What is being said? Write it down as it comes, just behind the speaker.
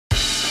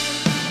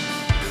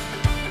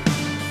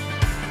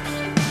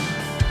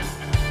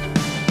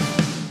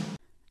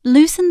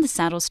Loosen the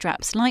saddle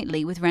strap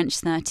slightly with wrench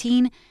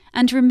 13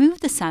 and remove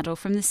the saddle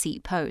from the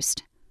seat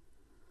post.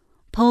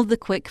 Pull the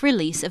quick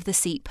release of the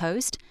seat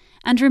post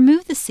and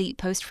remove the seat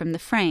post from the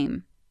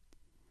frame.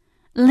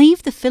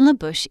 Leave the filler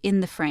bush in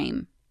the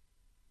frame.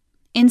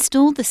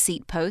 Install the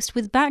seat post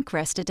with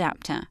backrest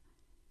adapter.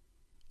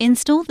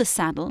 Install the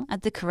saddle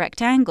at the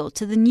correct angle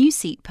to the new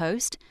seat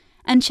post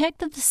and check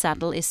that the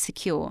saddle is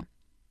secure.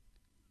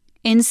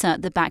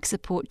 Insert the back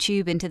support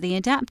tube into the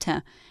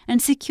adapter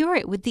and secure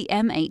it with the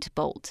M8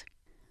 bolt.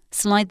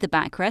 Slide the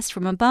backrest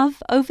from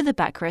above over the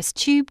backrest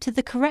tube to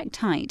the correct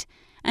height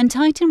and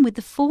tighten with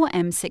the 4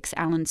 M6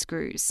 Allen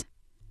screws.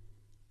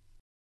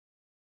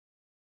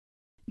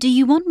 Do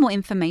you want more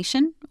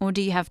information or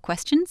do you have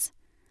questions?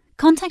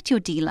 Contact your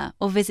dealer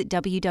or visit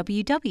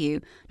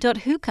www.huka.nl/en.